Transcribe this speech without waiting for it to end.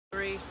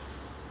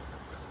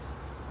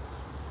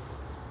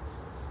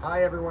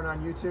Hi everyone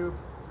on YouTube,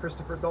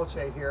 Christopher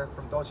Dolce here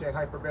from Dolce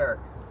Hyperbaric,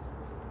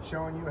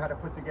 showing you how to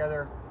put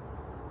together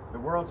the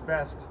world's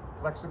best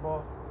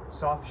flexible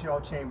soft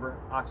shell chamber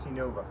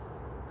Oxynova.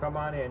 Come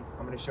on in,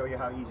 I'm going to show you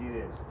how easy it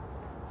is.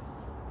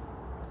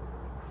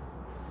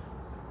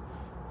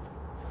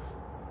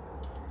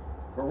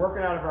 We're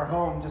working out of our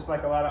home just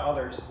like a lot of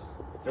others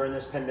during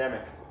this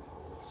pandemic.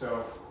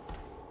 So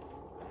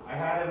I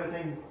had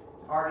everything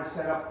already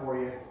set up for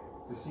you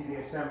to see the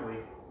assembly.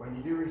 When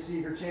you do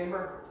receive your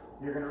chamber,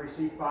 you're going to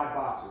receive 5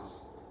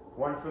 boxes.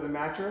 One for the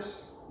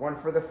mattress, one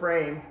for the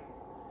frame,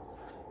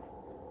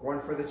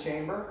 one for the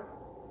chamber,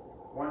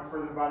 one for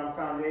the bottom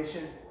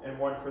foundation, and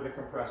one for the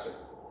compressor.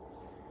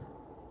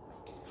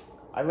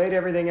 I laid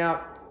everything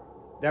out,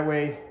 that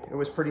way it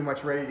was pretty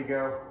much ready to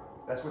go.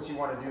 That's what you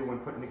want to do when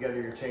putting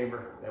together your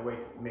chamber. That way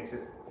it makes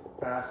it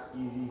fast,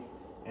 easy,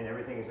 and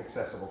everything is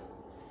accessible.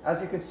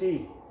 As you can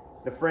see,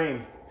 the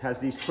frame has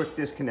these quick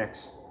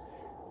disconnects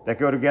that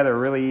go together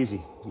really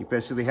easy. You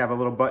basically have a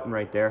little button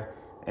right there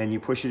and you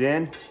push it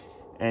in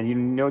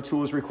and no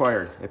tools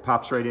required. It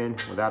pops right in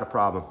without a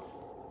problem.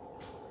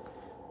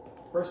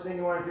 First thing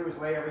you want to do is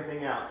lay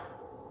everything out.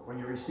 When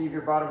you receive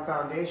your bottom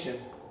foundation,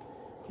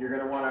 you're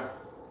going to want to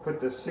put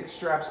the 6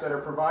 straps that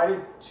are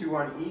provided, 2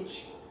 on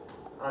each,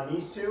 on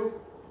these 2,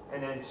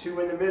 and then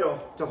 2 in the middle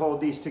to hold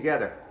these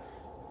together.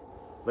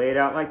 Lay it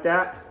out like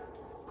that,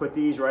 put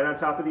these right on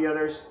top of the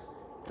others,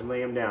 and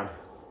lay them down.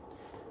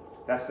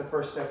 That's the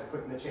first step of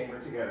putting the chamber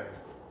together.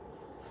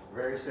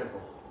 Very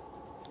simple.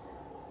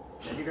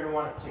 Then you're going to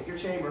want to take your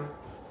chamber,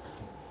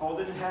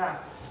 fold it in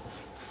half,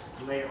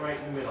 and lay it right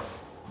in the middle.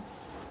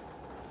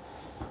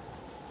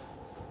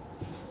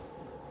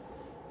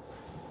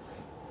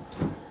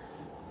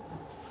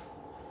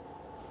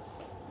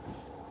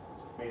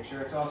 Make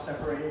sure it's all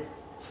separated.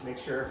 Make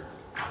sure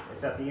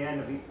it's at the end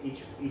of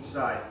each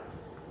side.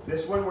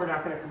 This one we're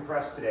not going to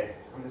compress today.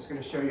 I'm just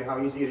going to show you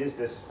how easy it is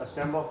to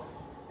assemble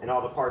and all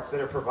the parts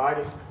that are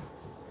provided.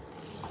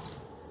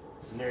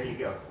 And there you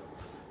go.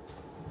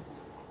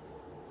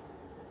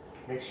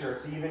 Make sure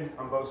it's even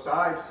on both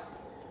sides.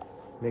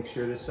 Make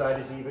sure this side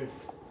is even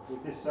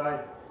with this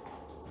side.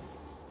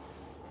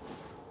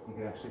 You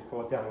can actually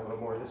pull it down a little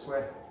more this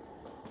way.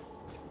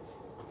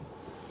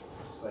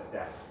 Just like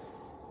that.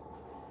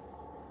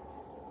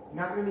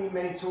 You're not going to need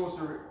many tools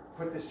to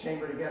put this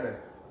chamber together.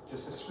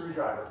 Just a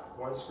screwdriver.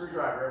 One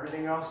screwdriver.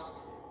 Everything else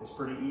is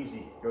pretty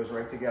easy. Goes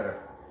right together.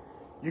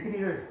 You can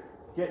either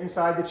get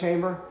inside the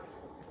chamber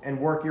and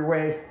work your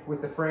way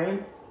with the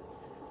frame,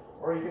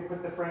 or you can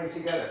put the frame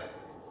together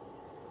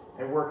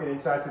and work it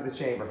inside to the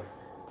chamber.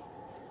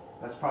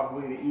 That's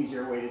probably the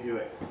easier way to do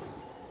it.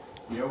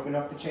 You open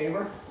up the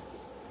chamber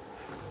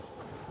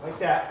like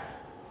that.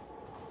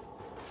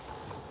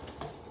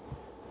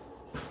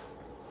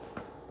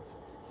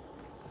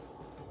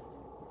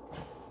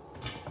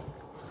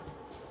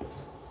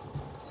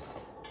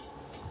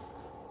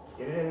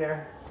 Get it in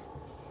there,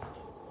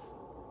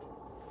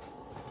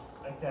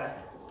 like that,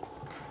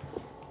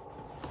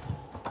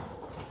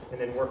 and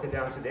then work it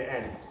down to the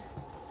end.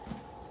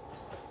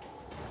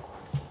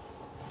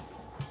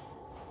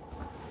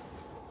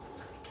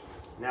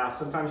 Now,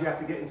 sometimes you have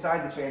to get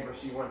inside the chamber,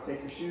 so you want to take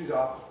your shoes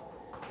off,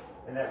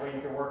 and that way you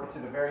can work it to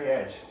the very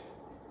edge.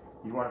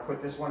 You want to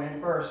put this one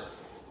in first,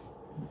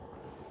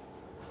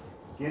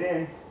 get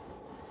in,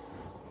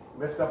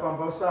 lift up on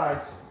both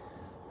sides,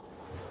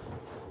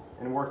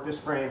 and work this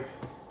frame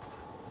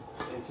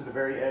into the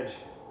very edge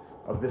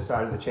of this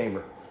side of the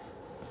chamber.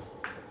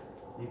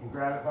 You can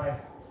grab it by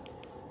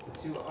the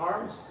 2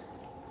 arms,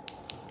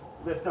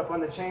 lift up on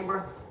the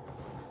chamber,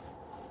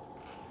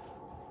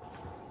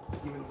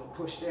 give it a little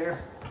push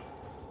there,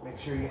 make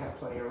sure you have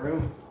plenty of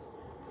room,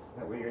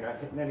 that way you're not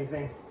hitting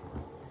anything,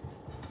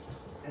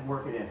 and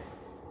work it in.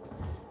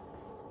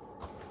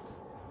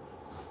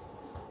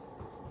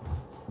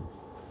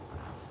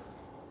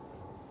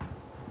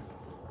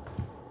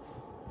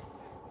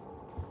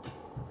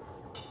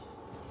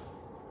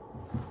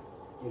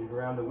 Get it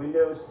around the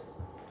windows,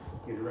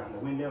 get it around the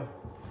window,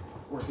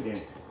 work it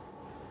in.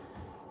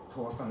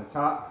 Pull up on the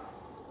top.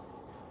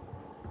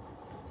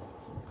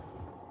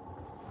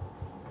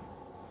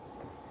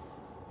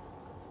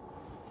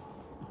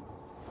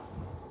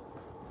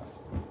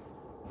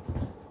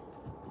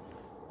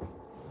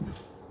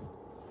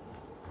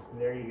 And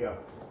there you go.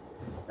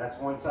 That's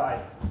one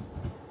side.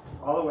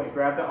 All the way,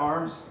 grab the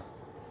arms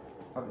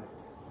of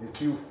the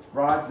 2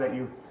 rods that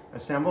you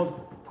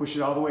assembled, push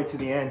it all the way to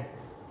the end.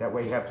 That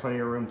way you have plenty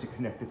of room to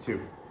connect the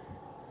 2.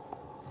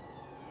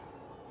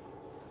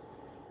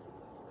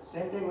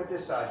 Same thing with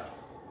this side.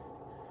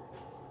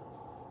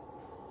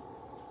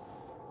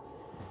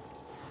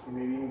 And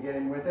maybe you can get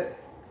in with it.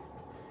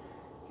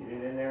 Get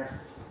it in there.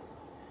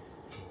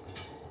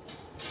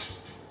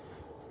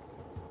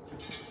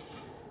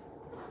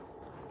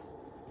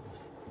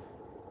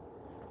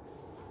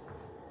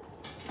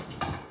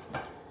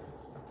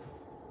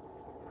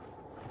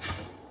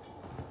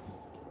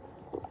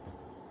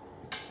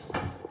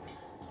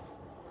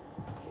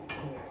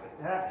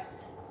 Get that.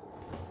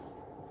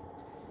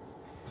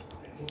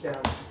 Get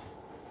down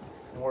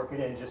can work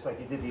it in just like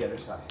you did the other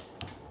side.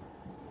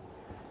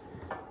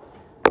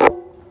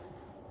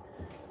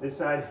 This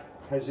side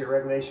has your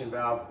regulation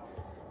valve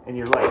and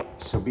your light,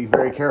 so be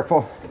very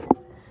careful.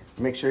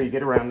 Make sure you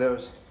get around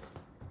those.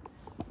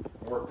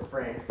 Work the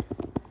frame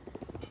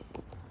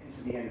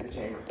into the end of the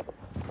chamber,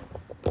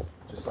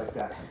 just like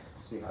that.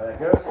 See how that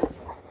goes?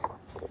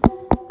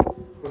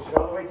 Push it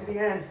all the way to the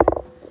end.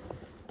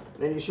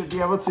 Then you should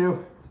be able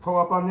to pull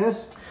up on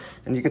this,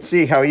 and you can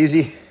see how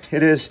easy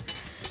it is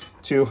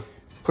to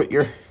put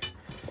your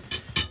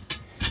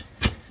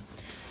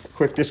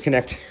quick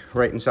disconnect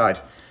right inside.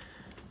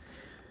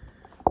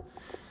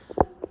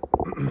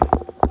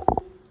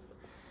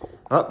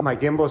 Oh, my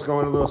gimbal's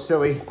going a little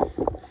silly.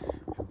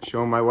 I'm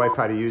showing my wife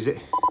how to use it.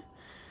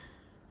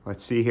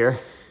 Let's see here.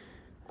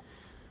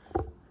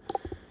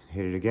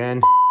 Hit it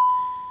again.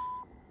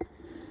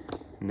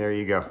 And there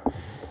you go.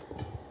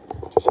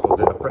 Just hold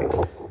it upright.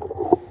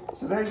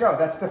 So there you go,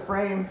 that's the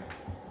frame.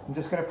 I'm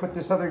just gonna put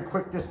this other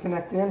quick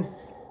disconnect in.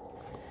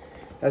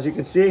 As you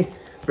can see,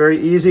 very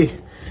easy.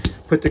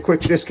 Put the quick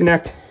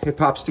disconnect, it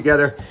pops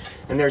together,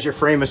 and there's your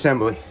frame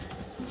assembly.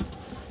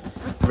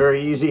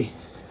 Very easy.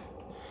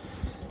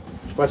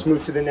 Let's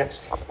move to the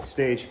next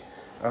stage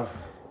of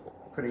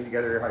putting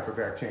together your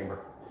hyperbaric chamber.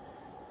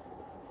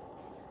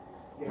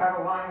 You have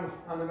a line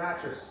on the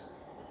mattress,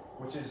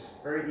 which is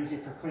very easy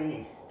for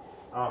cleaning.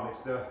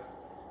 It's the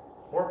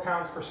more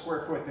pounds per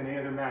square foot than any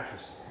other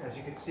mattress. As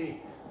you can see,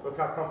 look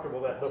how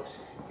comfortable that looks.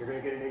 If you're gonna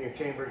get it in your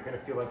chamber, you're gonna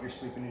feel like you're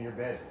sleeping in your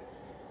bed.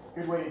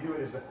 Good way to do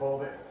it is to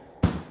fold it,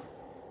 and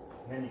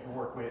then you can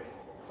work with it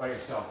by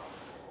yourself.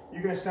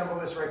 You can assemble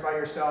this right by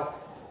yourself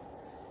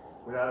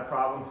without a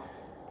problem.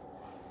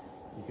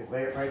 You could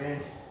lay it right in.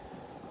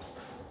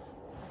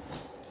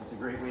 It's a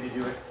great way to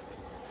do it.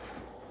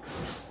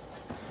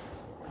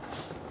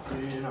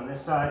 Get it in on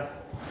this side,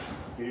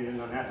 get it in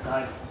on that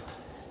side.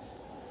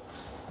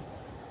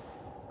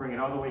 Bring it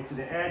all the way to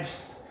the edge,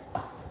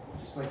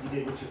 just like you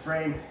did with your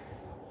frame.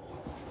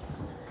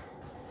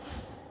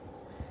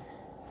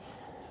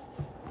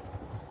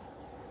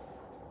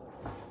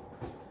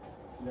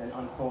 And then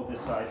unfold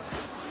this side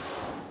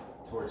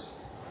towards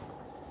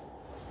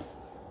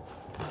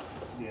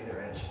the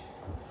other edge.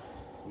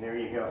 And there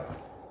you go.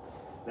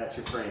 That's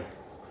your frame.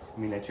 I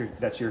mean,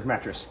 that's your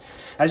mattress.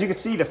 As you can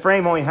see, the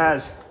frame only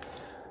has,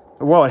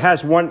 well, it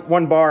has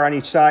one bar on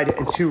each side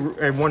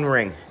and one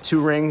ring. 2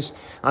 rings.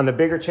 On the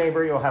bigger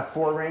chamber, you'll have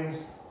 4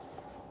 rings.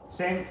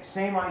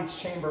 Same on each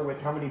chamber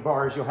with how many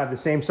bars. You'll have the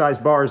same size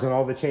bars in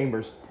all the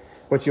chambers,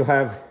 but you'll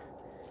have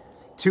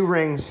 2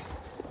 rings.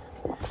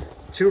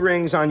 2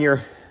 rings on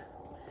your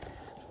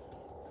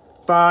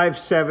 5,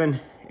 7,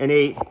 and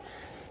 8,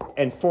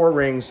 and 4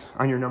 rings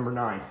on your number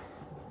 9.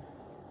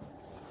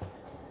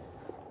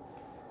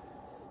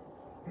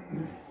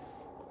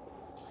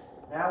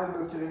 Now we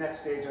move to the next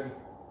stage on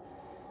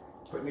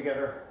putting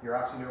together your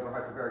Oxynova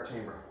hyperbaric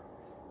chamber.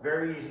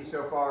 Very easy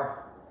so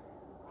far.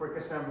 Quick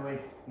assembly,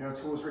 no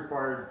tools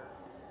required,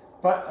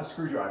 but a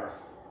screwdriver.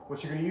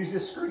 What you're going to use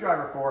this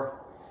screwdriver for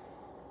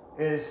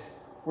is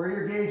where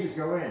your gauges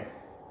go in.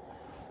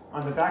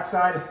 On the back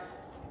side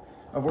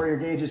of where your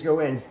gauges go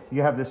in,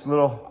 you have this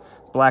little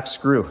black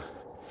screw.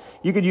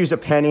 You could use a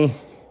penny,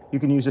 you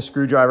can use a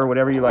screwdriver,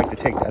 whatever you like to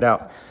take that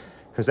out,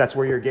 because that's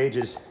where your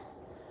gauges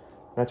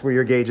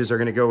are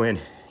going to go in.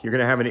 You're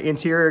going to have an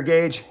interior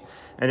gauge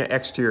and an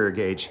exterior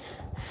gauge.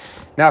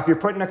 Now, if you're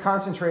putting a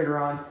concentrator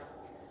on,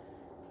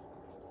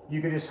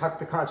 you can just hook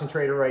the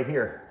concentrator right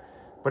here.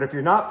 But if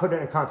you're not putting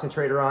a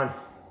concentrator on,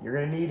 you're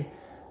going to need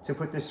to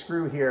put this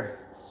screw here,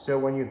 so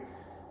when you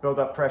build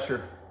up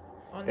pressure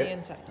on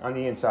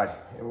the inside,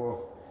 it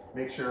will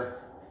make sure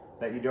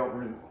that you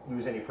don't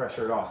lose any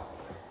pressure at all.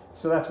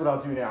 So that's what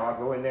I'll do now. I'll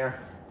go in there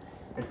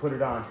and put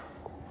it on,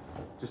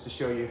 just to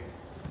show you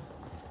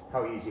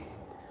how easy.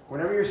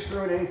 Whenever you're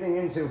screwing anything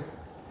into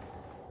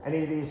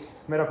any of these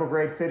medical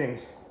grade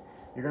fittings,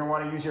 you're going to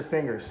want to use your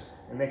fingers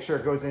and make sure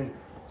it goes in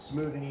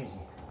smooth and easy.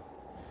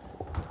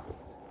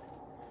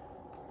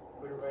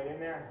 Put it right in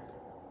there.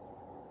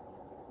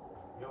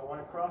 You don't want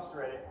to cross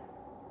thread it.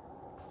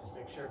 Just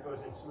make sure it goes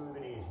in smooth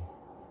and easy.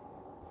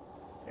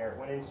 There, it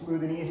went in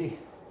smooth and easy.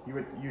 You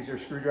would use your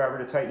screwdriver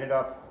to tighten it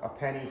up, a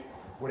penny,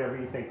 whatever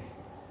you think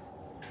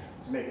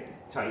to make it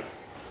tight.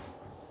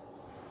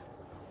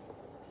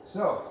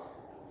 So,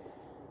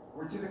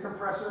 we're to the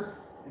compressor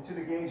and to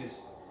the gauges.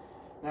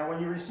 Now,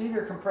 when you receive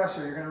your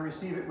compressor, you're going to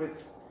receive it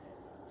with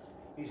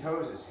these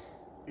hoses.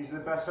 These are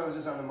the best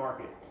hoses on the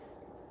market.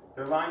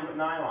 They're lined with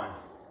nylon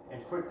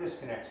and quick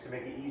disconnects to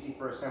make it easy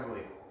for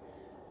assembly.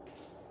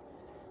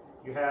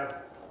 You have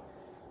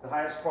the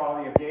highest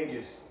quality of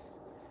gauges.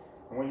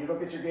 And when you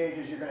look at your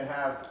gauges, you're going to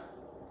have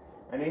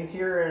an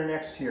interior and an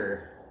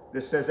exterior.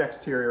 This says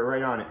exterior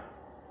right on it.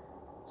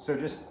 So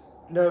just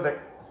know that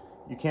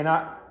you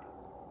cannot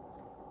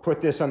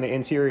put this on the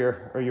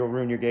interior or you'll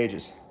ruin your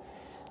gauges.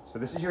 So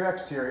this is your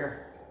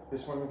exterior.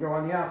 This one will go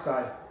on the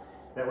outside.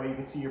 That way you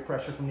can see your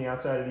pressure from the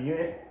outside of the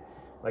unit.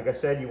 Like I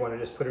said, you want to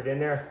just put it in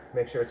there,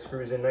 make sure it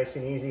screws in nice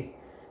and easy,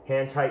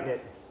 hand tighten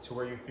it to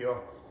where you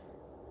feel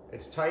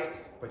It's tight,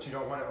 but you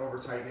don't want to over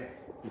tighten it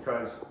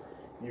because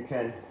you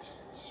can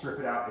strip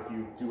it out if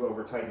you do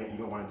over tighten it. You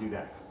don't want to do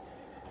that.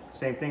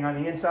 Same thing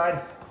on the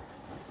inside.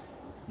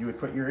 You would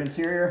put your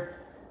interior.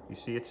 You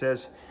see it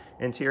says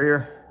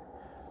interior.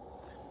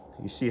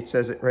 You see it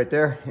says it right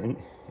there,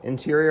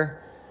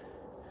 interior.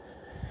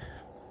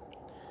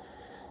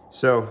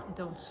 So I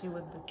don't see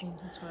what the thing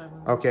is.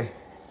 Okay,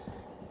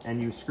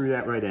 and you screw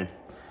that right in.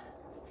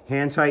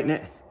 Hand tighten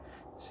it.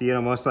 See, it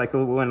almost like it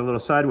went a little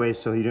sideways,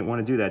 so you didn't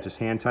want to do that. Just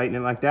hand tighten it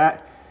like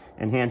that,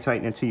 and hand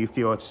tighten it until you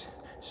feel it's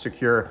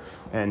secure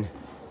and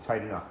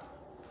tight enough.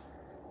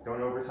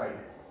 Don't over tighten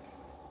it.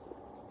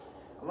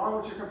 Along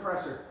with your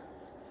compressor,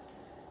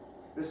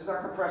 this is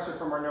our compressor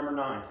from our number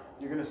 9.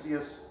 You're going to see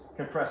us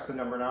compress the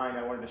number 9.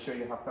 I wanted to show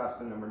you how fast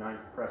the number 9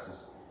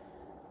 compresses.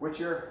 With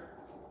your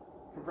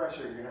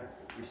compressor, you're going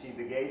to receive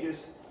the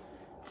gauges,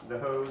 the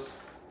hose,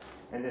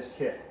 and this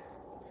kit.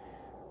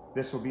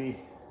 This will be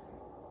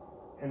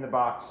in the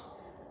box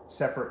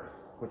separate.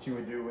 What you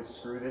would do is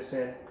screw this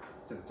in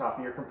to the top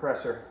of your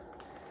compressor.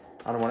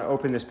 I don't want to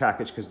open this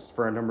package because it's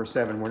for a number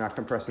 7. We're not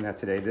compressing that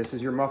today. This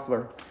is your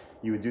muffler.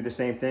 You would do the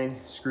same thing.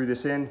 Screw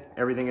this in.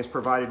 Everything is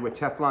provided with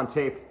Teflon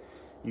tape.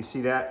 You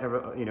see that?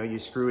 You know, you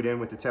screw it in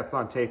with the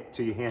Teflon tape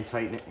till you hand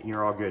tighten it and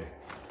you're all good.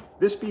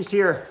 This piece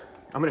here,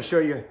 I'm going to show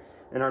you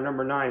in our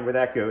number 9 where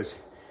that goes.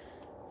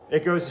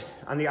 It goes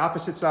on the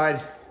opposite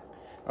side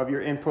of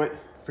your input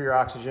for your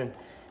oxygen.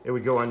 It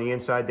would go on the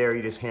inside there.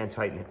 You just hand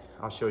tighten it.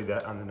 I'll show you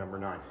that on the number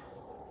 9.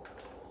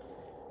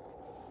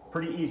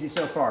 Pretty easy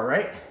so far,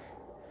 right?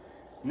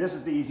 And this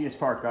is the easiest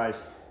part,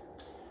 guys.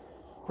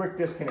 Quick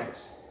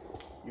disconnects.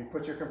 You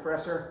put your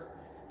compressor,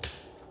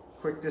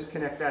 quick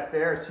disconnect that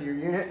there to your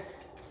unit,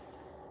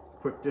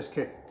 quick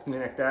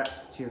disconnect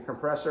that to your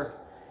compressor,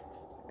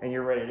 and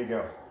you're ready to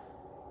go.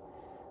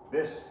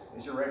 This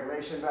is your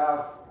regulation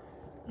valve.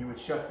 You would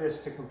shut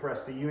this to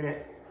compress the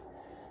unit.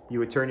 You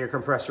would turn your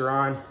compressor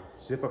on,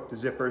 zip up the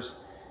zippers,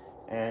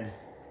 and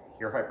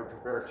your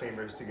hyperbaric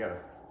chamber is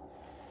together.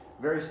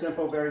 Very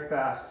simple, very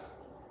fast.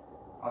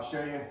 I'll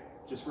show you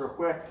just real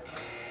quick.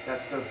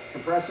 That's the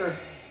compressor,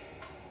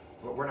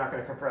 but we're not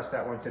going to compress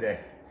that one today.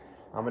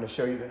 I'm going to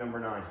show you the number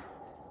 9.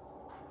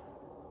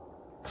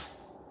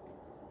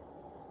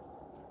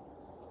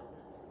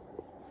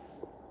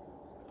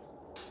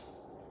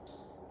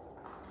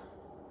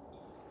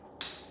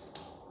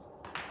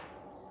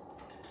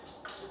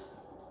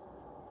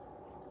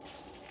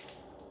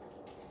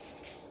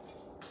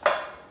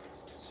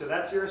 So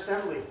that's your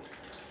assembly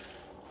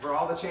for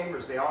all the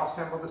chambers. They all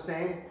assemble the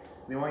same.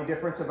 The only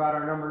difference about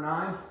our number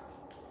 9,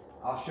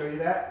 I'll show you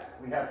that.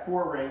 We have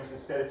 4 rings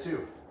instead of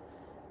 2.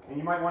 And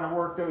you might want to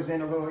work those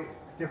in a little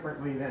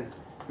differently than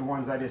the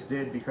ones I just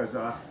did because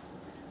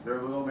they're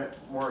a little bit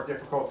more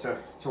difficult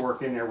to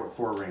work in there with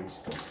 4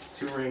 rings.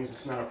 2 rings,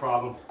 it's not a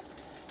problem.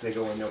 They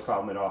go in no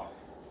problem at all.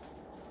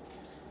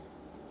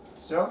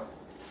 So,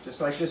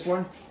 just like this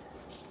one,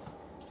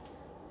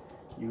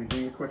 you would do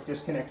your quick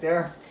disconnect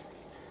there.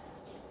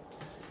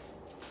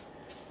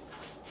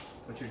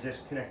 Put your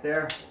disconnect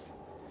there.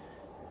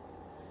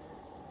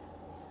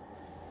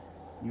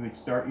 You would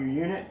start your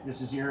unit.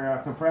 This is your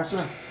compressor.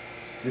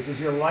 This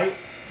is your light.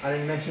 I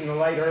didn't mention the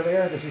light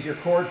earlier. This is your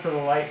cord for the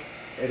light.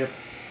 It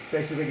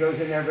basically goes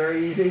in there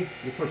very easy.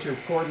 You put your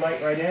cord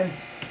light right in,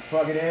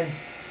 plug it in.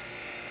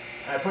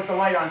 I put the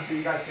light on so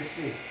you guys can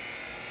see.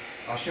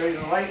 I'll show you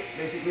the light.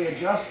 Basically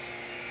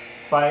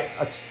adjusts by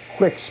a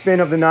quick spin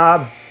of the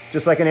knob,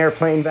 just like an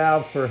airplane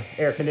valve for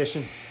air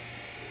conditioning.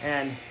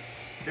 And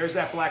there's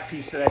that black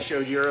piece that I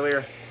showed you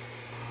earlier.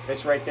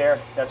 It's right there.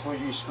 That's where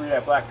you screw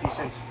that black piece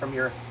in from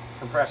your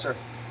compressor.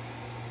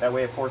 That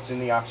way it ports in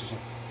the oxygen.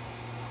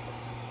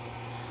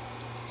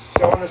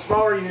 So on the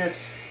smaller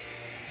units,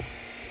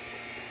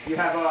 you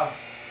have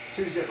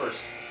 2 zippers.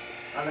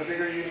 On the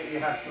bigger unit, you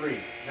have 3.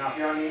 Now if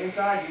you're on the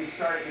inside, you can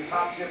start at the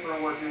top zipper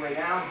and work your way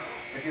down.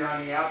 If you're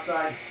on the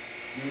outside,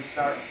 you would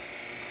start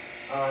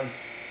on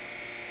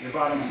your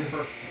bottom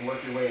zipper and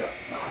work your way up.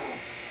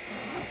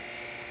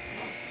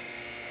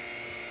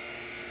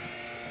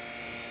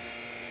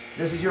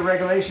 This is your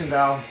regulation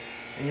valve,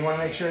 and you want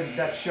to make sure that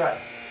that's shut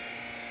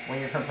when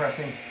you're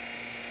compressing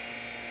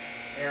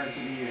air into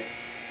the unit.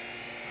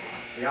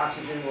 The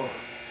oxygen will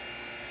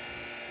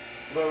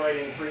flow right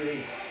in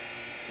freely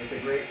with the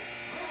great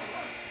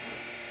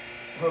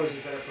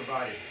hoses that are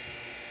provided.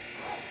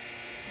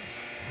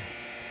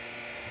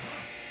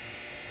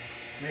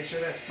 Make sure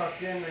that's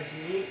tucked in nice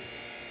and neat.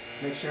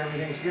 Make sure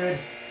everything's good.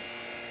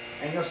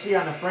 And you'll see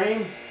on the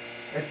frame,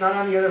 it's not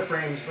on the other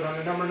frames, but on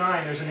the number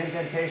 9, there's an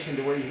indentation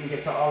to where you can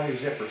get to all your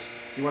zippers.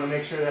 You want to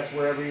make sure that's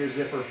wherever your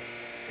zipper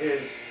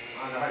is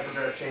on the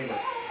hyperbaric chamber.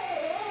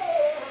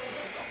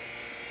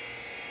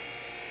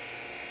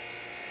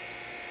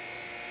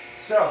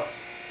 So,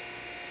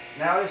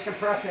 now it is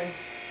compressing.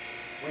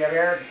 We have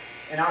air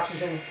and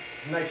oxygen,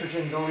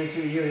 nitrogen going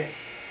into the unit.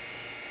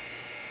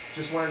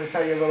 Just wanted to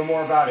tell you a little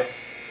more about it.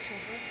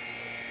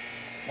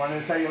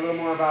 Wanted to tell you a little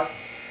more about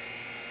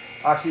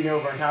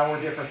Oxynova and how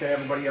we're different than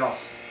everybody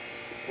else.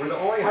 We're the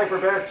only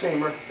hyperbaric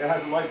chamber that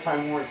has a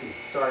lifetime warranty.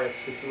 Sorry,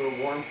 it's a little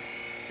warm.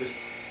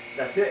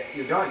 That's it,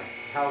 you're done.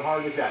 How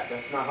hard is that?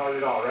 That's not hard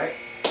at all, right?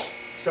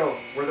 So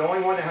we're the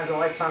only one that has a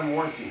lifetime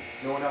warranty.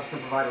 No one else can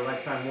provide a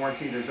lifetime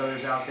warranty. There's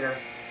others out there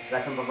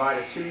that can provide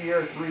a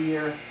 2-year,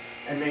 3-year,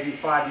 and maybe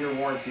 5-year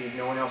warranty.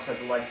 No one else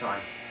has a lifetime.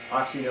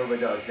 Oxynova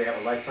does. They have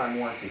a lifetime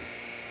warranty.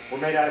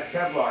 We're made out of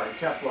Kevlar and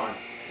Teflon.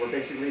 We're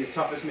basically the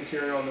toughest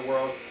material in the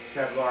world.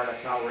 Kevlar,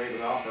 that's how we're able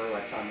to offer a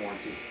lifetime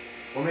warranty.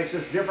 What makes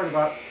us different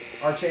about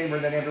our chamber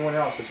than everyone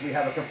else is we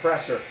have a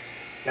compressor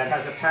that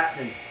has a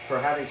patent for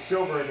having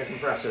silver in the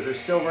compressor. There's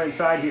silver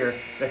inside here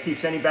that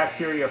keeps any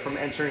bacteria from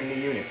entering the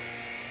unit.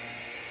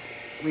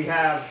 We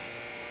have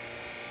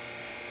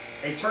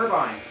a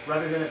turbine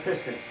rather than a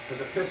piston,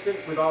 because a piston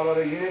with all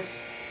other units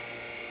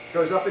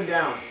goes up and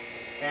down,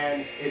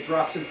 and it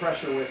drops in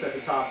pressure when it's at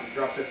the top, it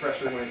drops in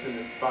pressure when it's in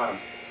the bottom.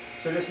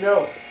 So just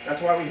know,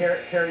 that's why we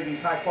carry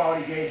these high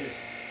quality gauges,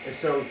 is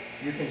so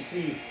you can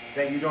see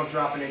that you don't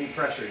drop in any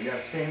pressure. You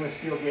have stainless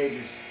steel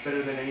gauges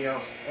better than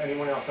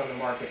anyone else on the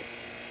market.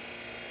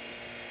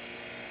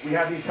 We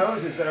have these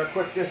hoses that are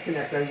quick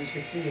disconnect, as you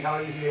can see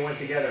how easy they went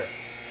together.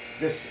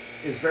 This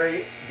is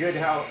very good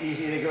how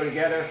easy they go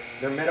together.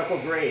 They're medical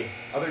grade.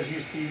 Others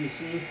use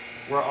PVC.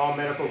 We're all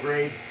medical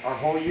grade. Our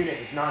whole unit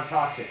is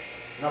non-toxic.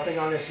 Nothing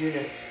on this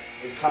unit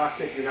is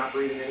toxic. You're not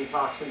breathing any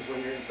toxins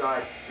when you're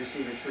inside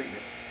receiving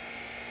treatment.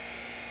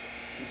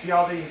 You see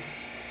all the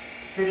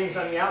fittings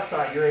on the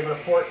outside. You're able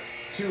to port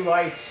 2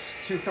 lights,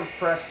 2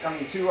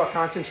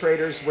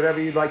 concentrators,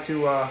 whatever you'd like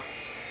to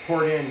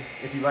port in.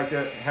 If you'd like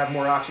to have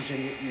more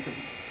oxygen, you can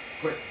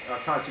put a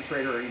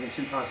concentrator or even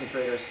 2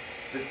 concentrators.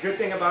 The good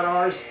thing about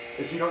ours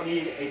is you don't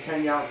need a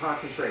 10-gallon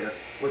concentrator.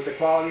 With the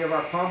quality of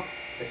our pump,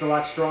 it's a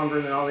lot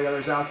stronger than all the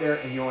others out there,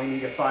 and you only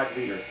need a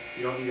 5-liter.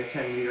 You don't need a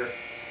 10-liter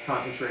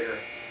concentrator,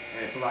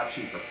 and it's a lot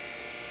cheaper.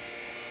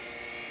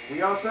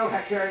 We also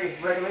carry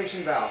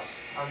regulation valves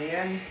on the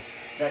ends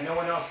that no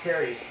one else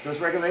carries.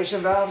 Those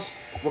regulation valves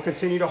will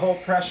continue to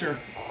hold pressure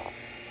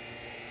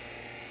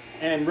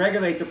and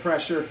regulate the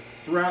pressure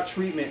throughout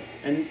treatment,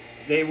 and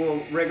they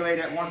will regulate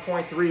at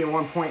 1.3 and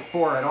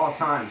 1.4 at all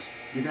times.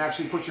 You can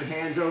actually put your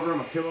hands over them,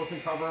 a pillow can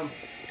cover them,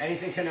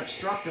 anything can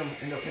obstruct them,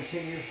 and they'll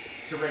continue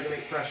to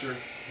regulate pressure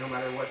no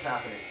matter what's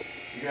happening.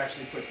 You can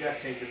actually put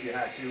deck tape if you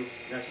had to,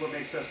 and that's what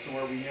makes us to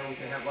where we know we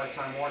can have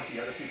lifetime warranty.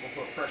 Other people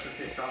put pressure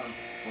kits on them,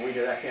 and we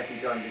know that can't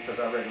be done because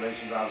our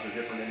regulation valves are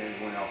different than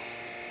everyone else.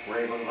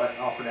 We're able to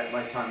offer that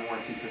lifetime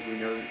warranty because we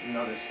know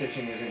the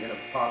stitching isn't going to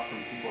pop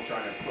from people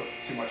trying to put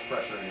too much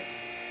pressure in it.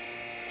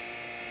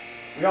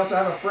 We also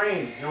have a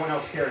frame no one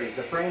else carries.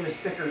 The frame is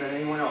thicker than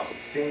anyone else.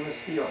 It's stainless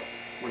steel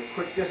with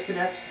quick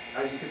disconnects.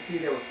 As you can see,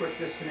 they were quick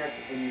disconnect,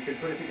 and you can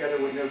put it together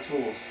with no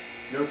tools.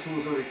 No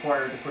tools are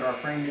required to put our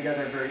frame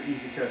together. Very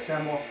easy to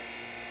assemble.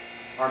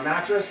 Our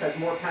mattress has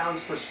more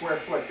pounds per square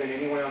foot than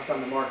anyone else on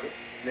the market.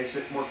 Makes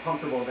it more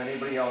comfortable than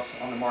anybody else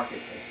on the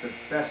market. It's the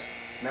best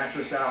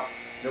mattress out.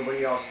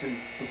 Nobody else can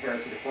compare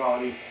it to the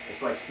quality.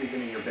 It's like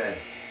sleeping in your bed.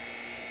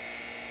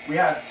 We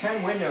have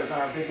 10 windows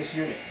on our biggest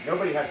unit.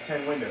 Nobody has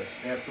 10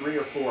 windows. They have 3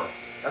 or 4.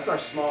 That's our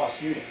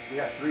smallest unit. We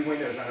have 3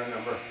 windows on our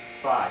number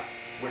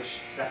 5, which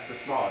that's the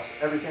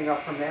smallest. Everything up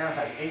from there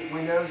has 8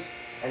 windows,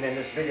 and then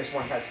this biggest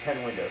one has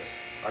 10 windows.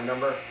 Our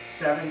number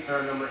 7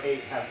 or number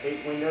 8 have 8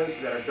 windows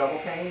that are double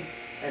pane,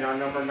 and our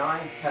number 9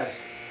 has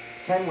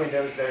 10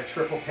 windows that are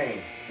triple pane,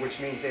 which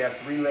means they have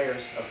 3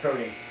 layers of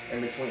coating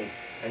in between,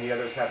 and the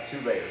others have 2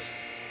 layers.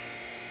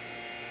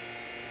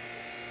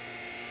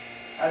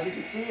 As you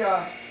can see,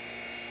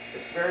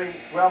 it's very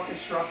well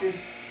constructed.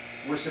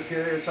 We're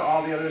superior to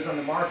all the others on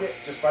the market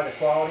just by the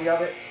quality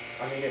of it.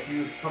 I mean, if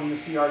you come to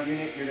see our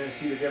unit, you're going to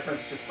see the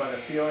difference just by the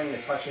feeling, the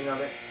touching of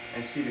it,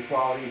 and see the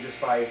quality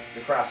just by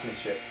the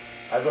craftsmanship.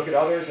 I look at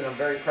others, and I'm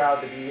very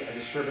proud to be a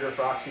distributor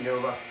for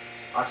Oxynova.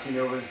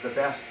 Oxynova is the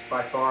best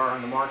by far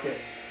on the market.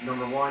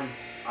 Number 1,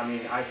 I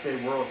mean, I say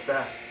world's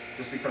best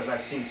just because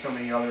I've seen so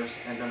many others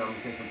and none of them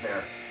can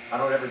compare. I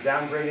don't ever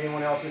downgrade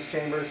anyone else's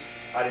chambers.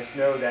 I just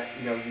know that,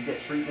 you get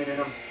treatment in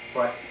them,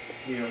 but,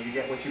 you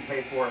get what you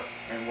pay for,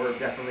 and we're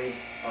definitely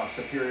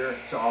superior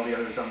to all the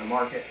others on the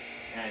market.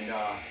 And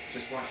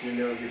just want you to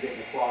know you're getting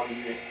a quality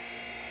unit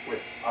with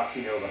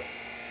Oxynova.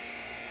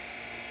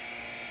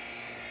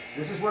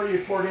 This is where you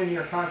poured in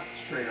your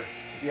concentrator.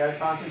 If you had a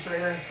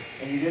concentrator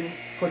and you didn't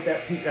put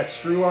that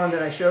screw on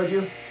that I showed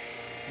you,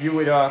 you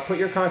would put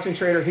your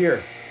concentrator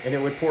here, and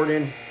it would pour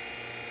in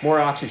more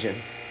oxygen.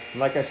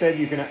 And like I said,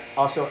 you can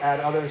also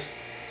add others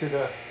to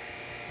the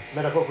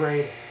medical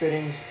grade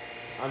fittings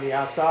on the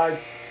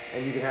outsides,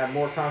 and you can have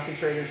more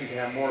concentrators, you can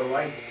have more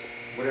lights,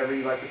 whatever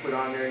you like to put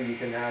on there, you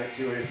can add it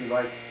to it if you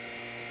like.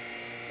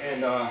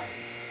 And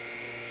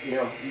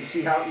you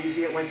see how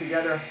easy it went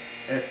together.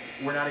 If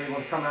we're not able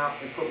to come out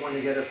and put one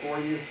together for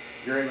you,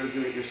 you're able to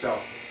do it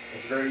yourself.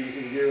 It's very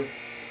easy to do.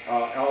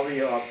 All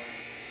the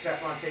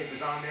Teflon tape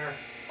is on there.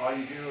 All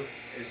you do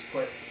is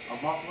put a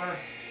muffler,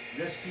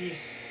 this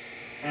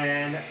piece,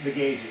 and the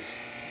gauges.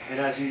 And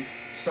as you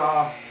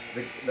saw,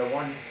 the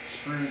one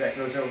screw that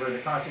goes over the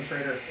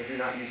concentrator if you're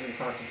not using the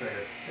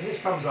concentrator. And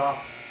this comes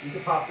off. You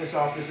can pop this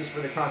off. This is for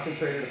the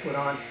concentrator to put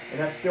on, and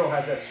that still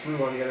has that screw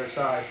on the other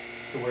side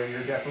to where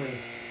you're definitely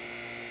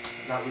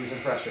not losing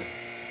pressure.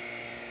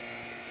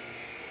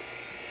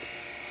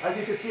 As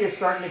you can see, it's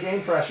starting to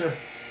gain pressure.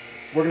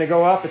 We're going to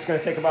go up. It's going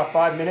to take about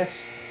 5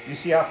 minutes. You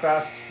see how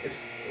fast it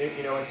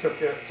took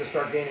to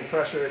start gaining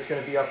pressure. It's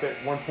going to be up at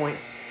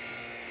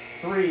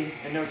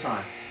 1.3 in no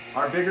time.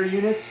 Our bigger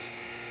units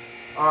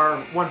are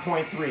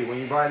 1.3. When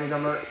you buy the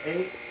number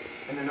 8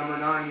 and the number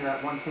 9, you're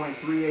at 1.3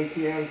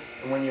 ATA.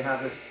 And when you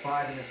have the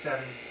 5 and the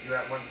 7, you're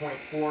at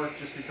 1.4,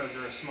 just because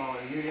they're a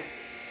smaller unit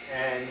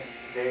and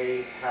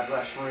they have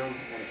less room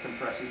and it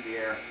compresses the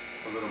air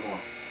a little more.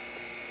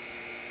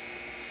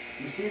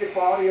 You see the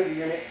quality of the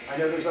unit. I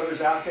know there's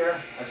others out there.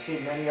 I've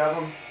seen many of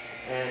them.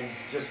 And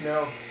just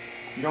know,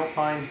 you don't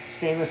find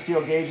stainless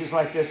steel gauges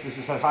like this. This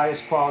is the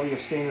highest quality of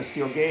stainless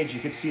steel gauge. You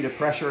can see the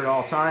pressure at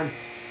all time.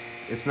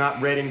 It's not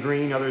red and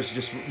green. Others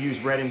just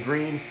use red and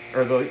green,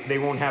 or they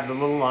won't have the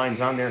little lines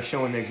on there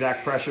showing the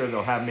exact pressure.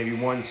 They'll have maybe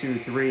 1, 2,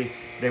 3.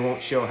 They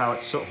won't show how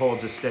it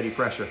holds a steady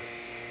pressure.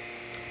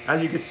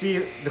 As you can see,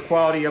 the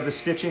quality of the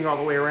stitching all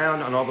the way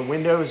around on all the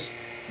windows,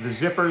 the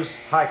zippers,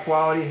 high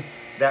quality.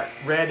 That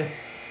red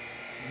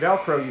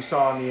Velcro you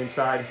saw on the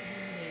inside.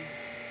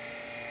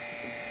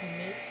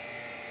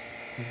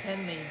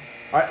 Handmade.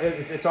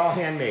 It's all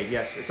handmade.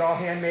 Yes, it's all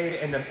handmade,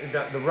 and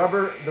the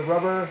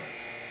rubber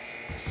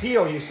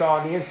seal you saw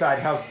on the inside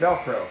has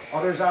Velcro.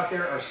 Others out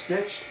there are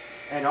stitched,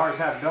 and ours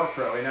have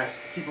Velcro. And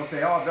people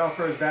say, "Oh,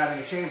 Velcro is bad in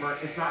the chamber."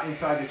 It's not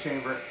inside the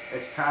chamber.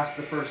 It's past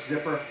the first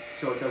zipper,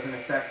 so it doesn't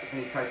affect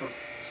any type of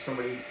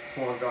somebody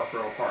pulling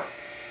Velcro apart.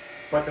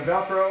 But the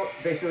Velcro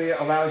basically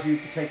allows you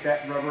to take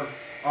that rubber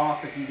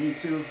off if you need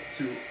to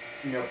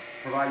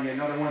provide you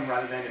another one,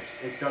 rather than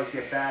if it does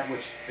get bad,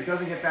 which it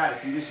doesn't get bad.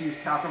 If you just use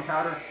talcum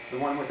powder, the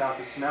one without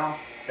the smell,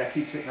 that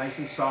keeps it nice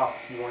and soft.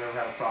 You won't ever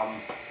have a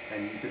problem,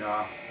 and you can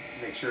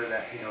make sure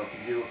that, if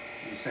you do,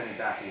 you send it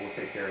back and we'll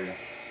take care of you.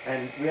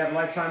 And we have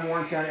lifetime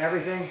warranty on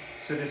everything,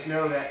 so just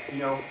know that,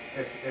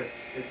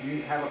 if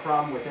you have a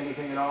problem with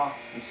anything at all,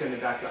 you send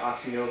it back to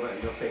Oxynova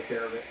and they'll take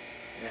care of it,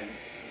 and,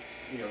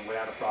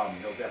 without a problem.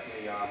 They'll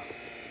definitely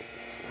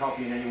help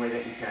you in any way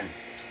that you can.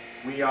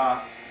 We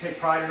take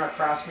pride in our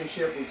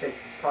craftsmanship. We take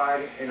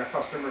pride in our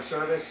customer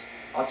service.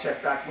 I'll check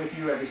back with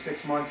you every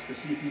 6 months to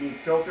see if you need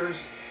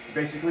filters.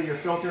 Basically, your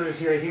filter is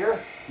right here.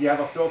 You have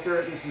a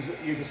filter.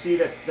 You can see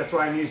that's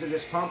why I'm using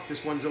this pump.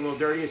 This one's a little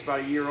dirty. It's about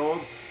a year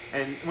old.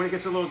 And when it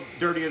gets a little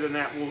dirtier than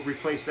that, we'll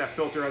replace that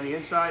filter on the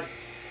inside.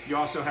 You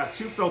also have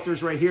 2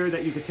 filters right here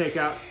that you can take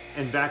out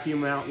and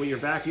vacuum out with your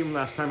vacuum.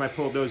 Last time I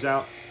pulled those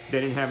out, they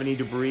didn't have any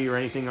debris or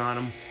anything on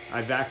them.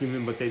 I vacuumed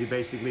them, but they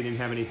basically didn't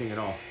have anything at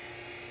all.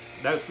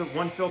 That's the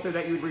one filter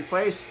that you would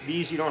replace.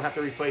 These you don't have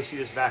to replace, you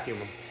just vacuum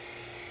them.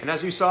 And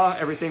as you saw,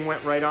 everything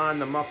went right on.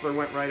 The muffler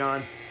went right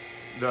on.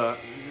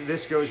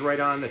 This goes right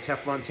on. The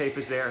Teflon tape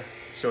is there,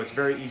 so it's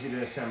very easy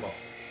to assemble.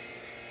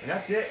 And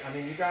that's it. I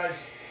mean, you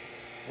guys,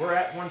 we're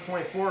at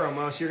 1.4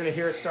 almost. You're going to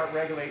hear it start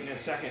regulating in a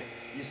second.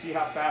 You see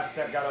how fast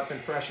that got up in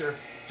pressure.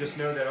 Just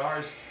know that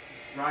ours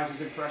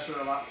rises in pressure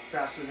a lot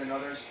faster than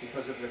others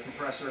because of the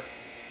compressor.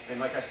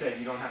 And like I said,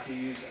 you don't have to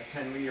use a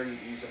 10 liter, you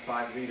can use a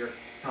 5 liter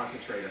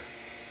concentrator.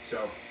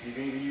 So you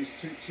can even use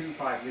two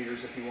 5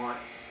 liters if you want,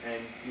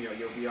 and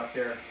you'll be up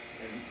there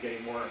and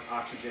getting more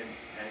oxygen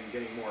and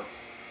getting more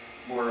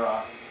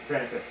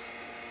benefits.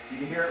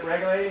 You can hear it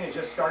regulating. It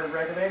just started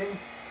regulating.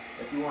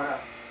 If you want to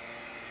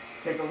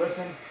take a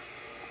listen,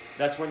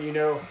 that's when you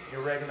know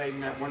you're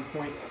regulating at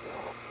 1.3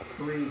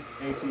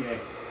 ATA.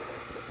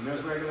 And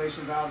those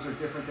regulation valves are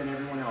different than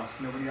everyone else.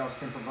 Nobody else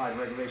can provide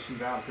regulation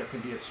valves that can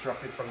be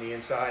obstructed from the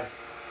inside.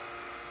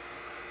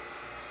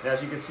 And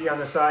as you can see on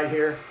the side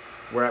here,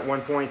 we're at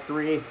 1.3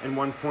 and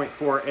 1.4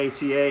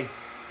 ATA,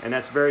 and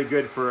that's very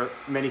good for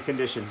many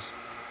conditions.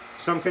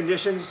 Some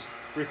conditions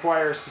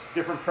require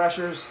different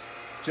pressures.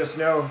 Just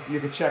know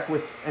you can check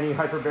with any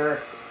hyperbaric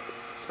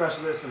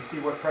specialist and see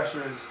what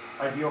pressure is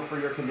ideal for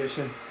your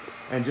condition.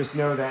 And just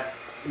know that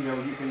you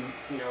can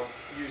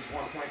use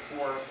 1.4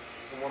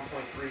 to 1.3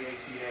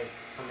 ATA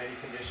for many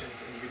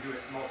conditions, and you can do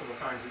it multiple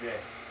times a day.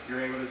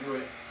 You're able to do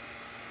it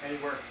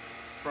anywhere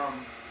from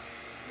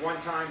 1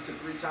 time to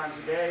 3 times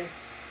a day,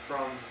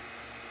 from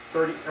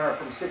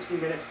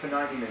 60 minutes to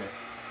 90 minutes.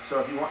 So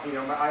if you want,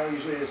 I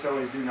usually just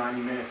always do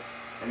 90 minutes,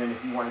 and then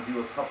if you want to do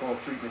a couple of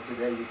treatments a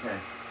day, you can.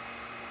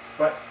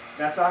 But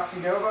that's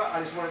Oxynova. I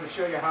just wanted to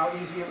show you how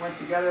easy it went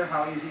together,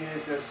 how easy it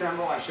is to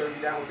assemble. I showed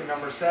you that with the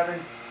number 7,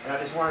 and I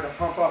just wanted to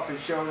pump up and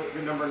show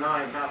the number 9,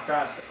 how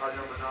fast our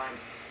number 9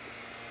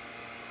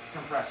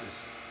 compresses,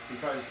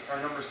 because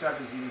our number 7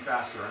 is even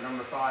faster. Our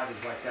number 5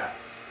 is like that.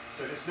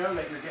 So just know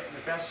that you're getting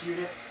the best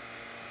unit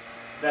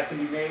that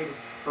can be made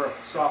for a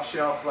soft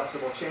shell,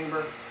 flexible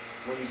chamber.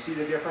 When you see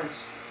the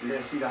difference, you're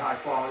going to see the high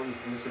quality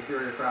and the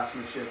superior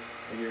craftsmanship,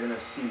 and you're going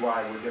to see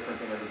why we're different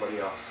than everybody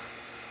else.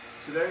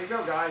 So there you go,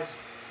 guys.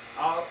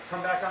 I'll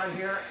come back on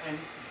here and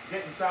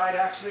get inside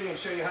actually and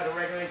show you how to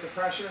regulate the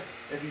pressure.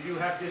 If you do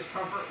have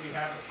discomfort, we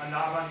have a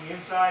knob on the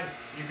inside.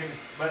 You can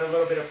let a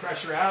little bit of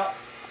pressure out,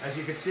 as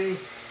you can see,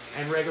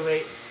 and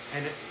regulate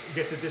and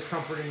get the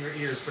discomfort in your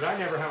ears. But I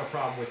never have a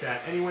problem with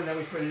that. Anyone that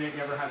we put in it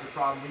never has a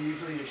problem. We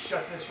usually just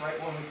shut this right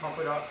when we pump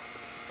it up,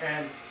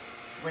 and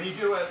when you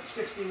do a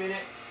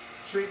 60-minute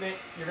treatment,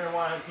 you're going to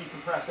want to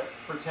decompress it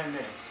for 10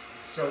 minutes.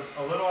 So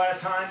a little at a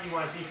time, you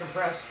want to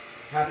decompress,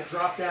 have it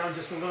drop down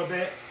just a little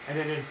bit, and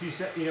then in a few,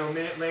 a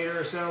minute later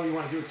or so, you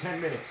want to do 10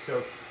 minutes.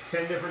 So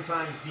 10 different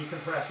times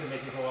decompress and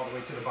make it go all the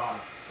way to the bottom.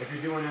 If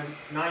you're doing a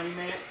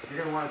 90-minute, you're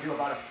going to want to do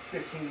about a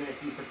 15-minute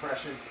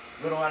decompression,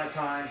 little at a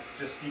time,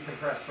 just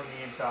decompress from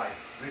the inside.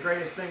 The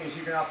greatest thing is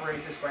you can operate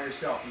this by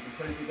yourself. You can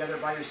put it together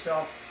by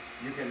yourself.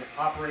 You can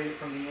operate it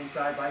from the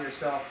inside by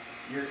yourself.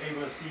 You're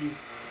able to see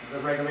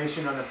the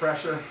regulation on the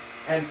pressure.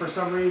 And for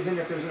some reason,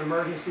 if there's an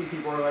emergency,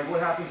 people are like,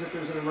 what happens if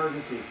there's an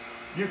emergency?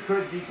 You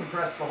could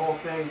decompress the whole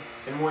thing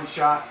in one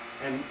shot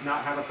and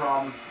not have a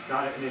problem,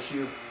 not an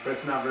issue, but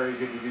it's not very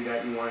good to do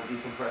that. You want to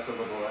decompress a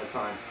little at a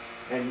time.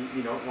 And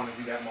you don't want to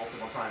do that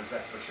multiple times,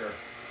 that's for sure.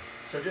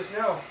 So just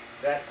know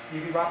that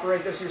you can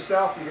operate this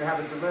yourself, you can have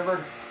it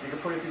delivered, you can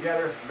put it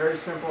together, very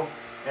simple,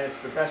 and it's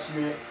the best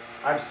unit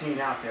I've seen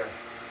out there.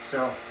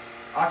 So,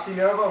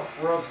 Oxynova,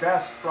 world's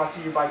best, brought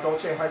to you by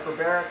Dolce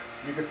Hyperbaric.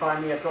 You can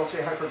find me at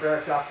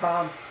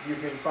dolcehyperbaric.com. You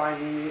can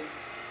find me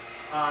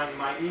on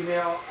my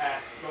email at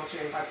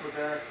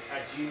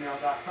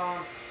dolcehyperbaric@gmail.com.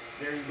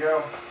 There you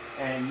go.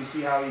 And you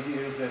see how easy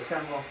it is to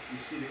assemble. You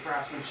see the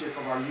craftsmanship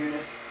of our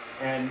unit.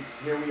 And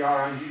here we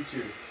are on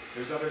YouTube.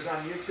 There's others on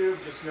YouTube.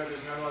 Just know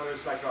there's no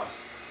others like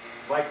us.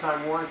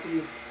 Lifetime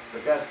warranty, the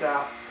best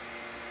out,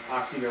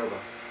 Oxynova.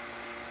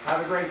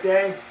 Have a great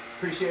day.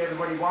 Appreciate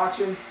everybody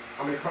watching.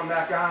 I'm going to come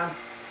back on,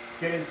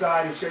 get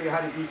inside, and show you how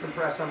to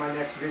decompress on my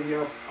next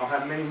video. I'll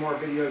have many more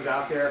videos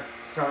out there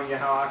telling you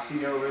how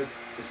Oxynova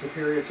is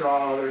superior to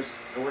all others,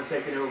 and we're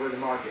taking over the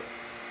market.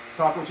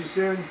 Talk with you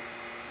soon.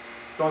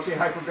 Dolce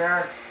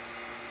Hyperbaric.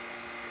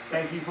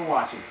 Thank you for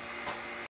watching.